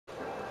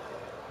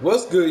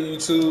What's good,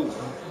 YouTube?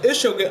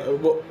 It's your get.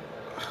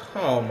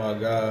 Oh my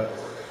god.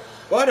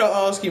 Why do I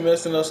always keep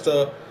messing up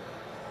stuff?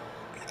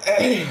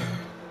 Hey,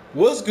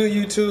 what's good,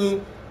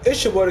 YouTube?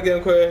 It's your boy, the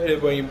Game Queer, here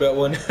to bring you back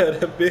one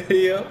another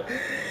video.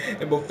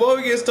 And before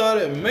we get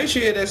started, make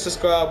sure you hit that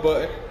subscribe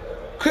button.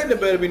 Click the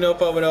bell to be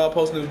notified when I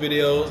post new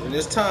videos. And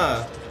it's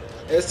time.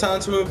 It's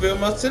time to reveal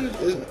my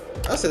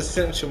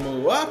signature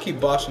move. Well, I keep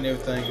botching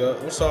everything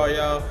up. I'm sorry,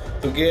 y'all.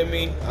 Forgive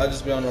me. I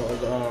just be on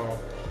a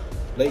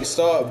late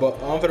start,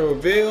 but I'm gonna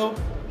reveal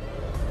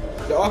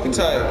the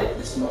archetype.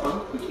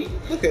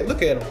 Look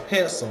at him,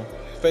 handsome.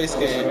 Face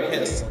game,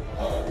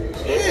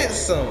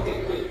 handsome.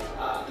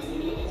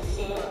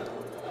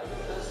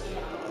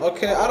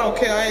 Okay, I don't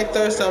care. I ain't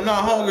thirsty. I'm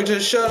not hungry.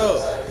 Just shut up.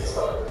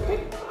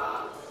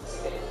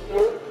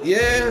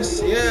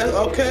 Yes.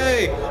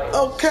 Okay,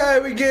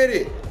 we get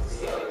it.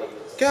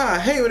 God, I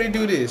hate when they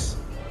do this.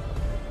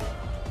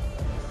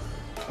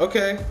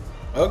 Okay.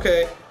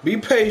 Be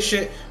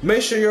patient.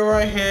 Make sure your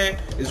right hand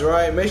is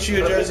right. Make sure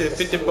your jersey is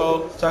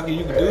 54. Talking,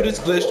 you can do this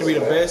glitch to be the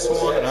best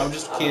one. And I'm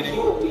just kidding.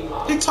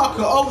 He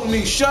talking over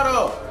me. Shut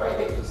up. I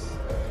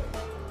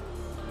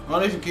don't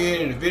know if you can hear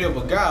it in the video,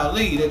 but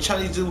golly, that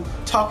Chinese dude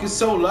talking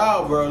so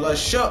loud, bro. Like,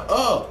 shut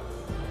up.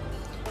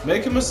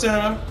 Make him a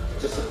center.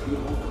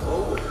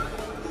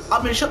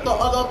 I mean, shut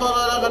up.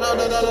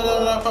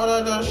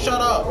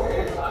 Shut up.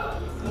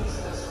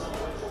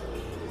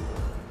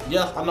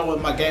 Yes, I know what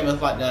my game is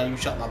like now. You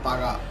shut the fuck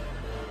up.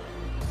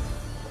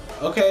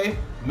 Okay,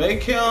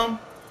 make him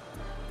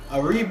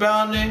a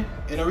rebounding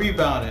and a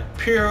rebounding.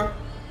 Pure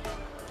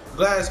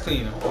glass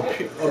cleaner.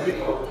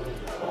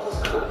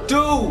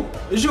 Dude,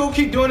 is you gonna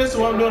keep doing this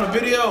while I'm doing a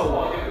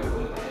video?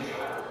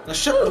 Now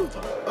shut the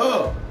fuck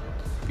up.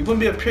 You wanna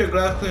be a pure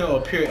glass cleaner or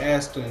a pure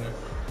ass cleaner?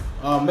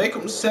 Make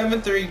him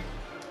 7'3",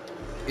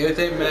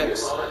 everything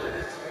max.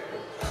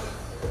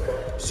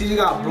 See, you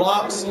got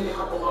blocks. Dude,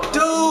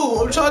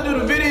 I'm trying to do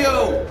the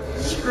video.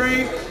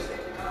 Screen.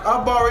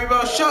 I ball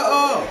rebound. Shut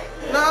up.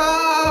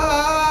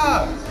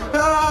 Nah.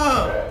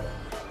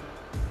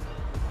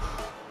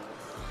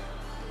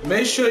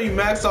 Make sure you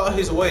max out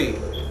his weight.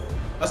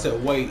 I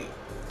said weight.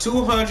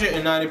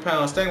 290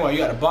 pounds. Think about it. You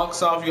got the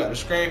box off. You got the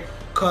screen.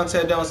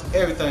 Contact downs.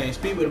 Everything.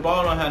 Speed with the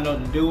ball don't have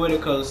nothing to do with it,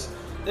 because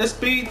this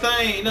speed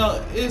thing, you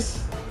know, it's.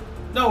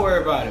 Don't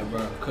worry about it,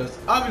 bro, because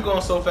I'll be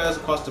going so fast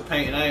across the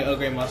paint and I ain't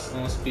upgrading my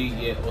own speed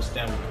yet or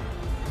stamina.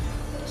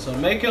 So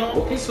make it on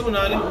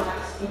 290.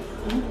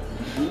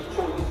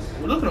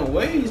 Look at the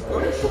waves, bro.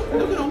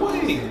 Look at the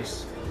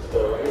waves.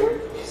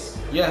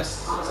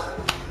 Yes.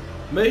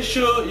 Make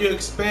sure you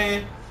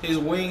expand his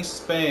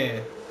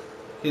wingspan.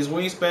 His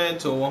wingspan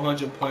to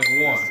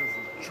 100.1.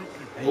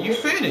 And you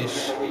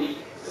finish.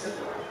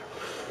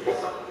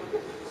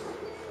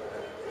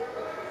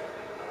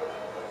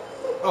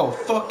 Oh,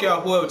 fuck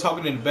y'all, whoever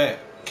talking in the back.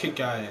 Kick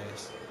your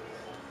ass.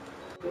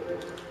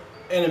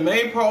 And the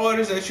main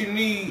priorities that you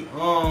need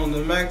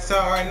to max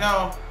out right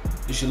now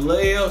is your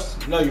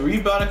layups. No, your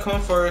rebounding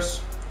come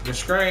first, your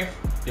strength,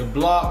 your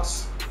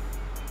blocks,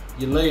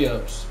 your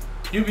layups.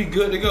 You'll be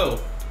good to go.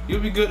 You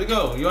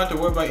don't have to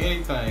worry about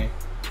anything.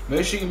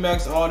 Make sure you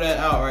max all that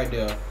out right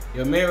there.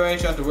 Your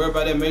mid-range, you don't have to worry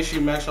about that. Make sure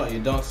you max out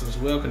your dunks as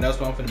well, because that's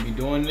what I'm going to be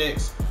doing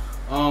next.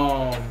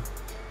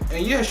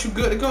 And yes, you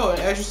good to go.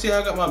 And as you see,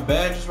 I got my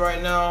badges right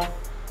now.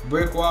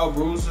 Brick wall,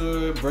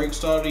 bruiser, break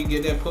starter, you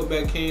get that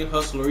putback king,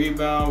 hustler,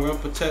 rebound, rim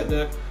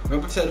protector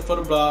for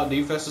the block,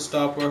 defensive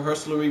stopper,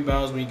 hustler,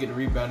 rebounds. When you get the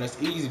rebound, that's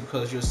easy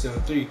because you're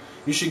 7'3".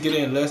 You should get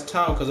in less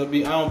time, because I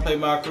don't play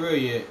my career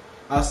yet.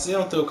 I see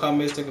them through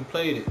comments that can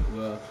play it.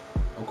 Well,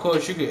 of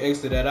course you can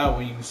exit that out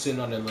when you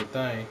sitting on that little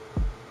thing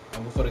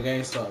before the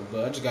game starts,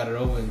 but I just got it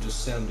over and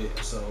just sent it.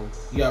 So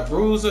you got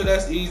bruiser,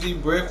 that's easy.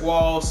 Brick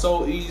wall,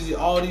 so easy.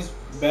 All these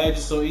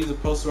badges so easy.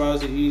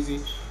 Posterizer easy.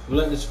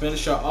 Relentless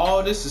finisher,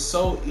 all this is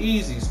so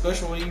easy,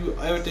 especially when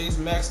everything's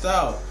maxed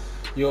out.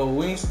 Your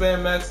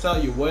wingspan maxed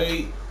out, your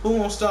weight. Who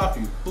won't stop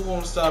you?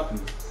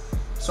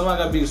 Somebody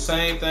gotta be the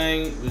same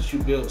thing that you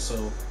built.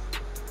 So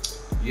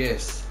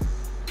yes,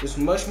 it's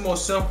much more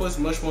simple. It's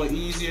much more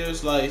easier.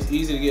 It's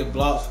easy to get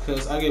blocks,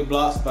 because I get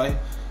blocks by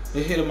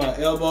the hit of my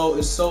elbow.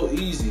 It's so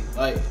easy.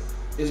 Like,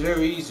 it's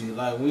very easy.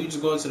 Like, when you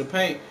just go into the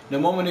paint, the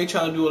moment they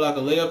try to do like a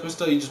layup and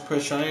stuff, you just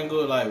press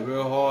triangle like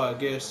real hard, I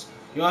guess.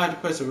 You don't have to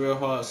press it real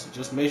hard, so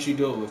just make sure you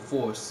do it with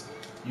force.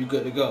 You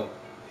good to go.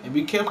 And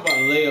be careful about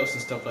the layups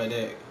and stuff like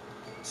that.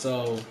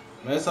 So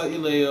max out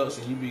your layups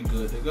and you be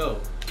good to go.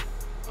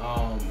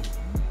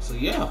 So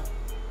yeah,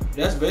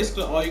 that's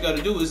basically all you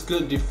gotta do. Is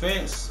good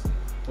defense.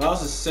 Well, I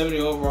was a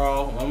 70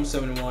 overall. I'm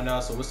 71 now,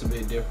 so what's the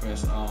big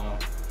difference? I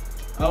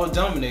was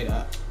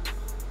dominated.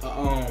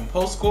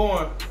 Post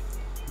scoring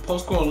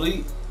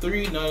elite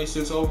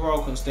 396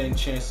 overall, couldn't stand a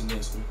chance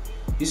against me.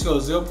 He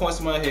scored 0 points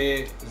in my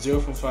head, 0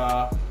 from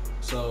 5.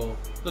 So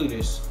look at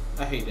this.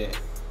 I hate that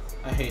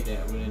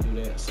when they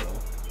do that. So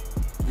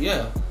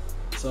yeah.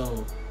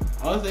 So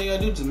only thing you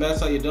gotta do is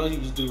max out your dunks. You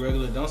just do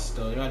regular dunks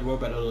stuff. You don't have to worry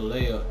about a little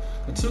layup.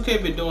 And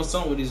 2K been doing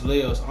something with these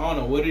layups. I don't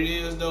know what it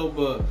is though,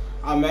 but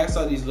I maxed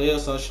out these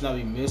layups, so I should not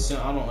be missing.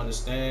 I don't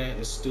understand.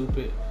 It's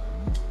stupid.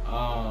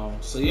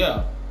 So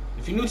yeah,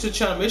 if you're new to the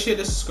channel, make sure you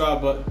hit the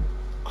subscribe button.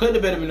 Click the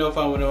bell to be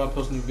notified whenever I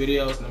post new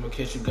videos, and I'm gonna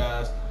catch you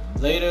guys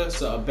later.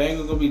 So a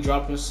banger gonna be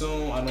dropping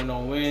soon. I don't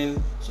know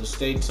when, so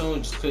stay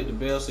tuned. Just click the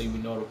bell so you be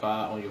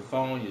notified on your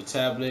phone, your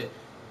tablet,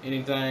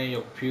 anything,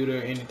 your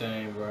computer,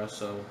 anything, bro.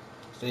 So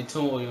stay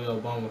tuned or your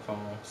Obama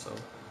phone. So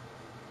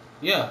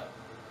yeah,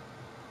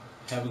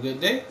 have a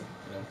good day,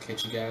 and I'll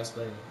catch you guys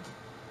later.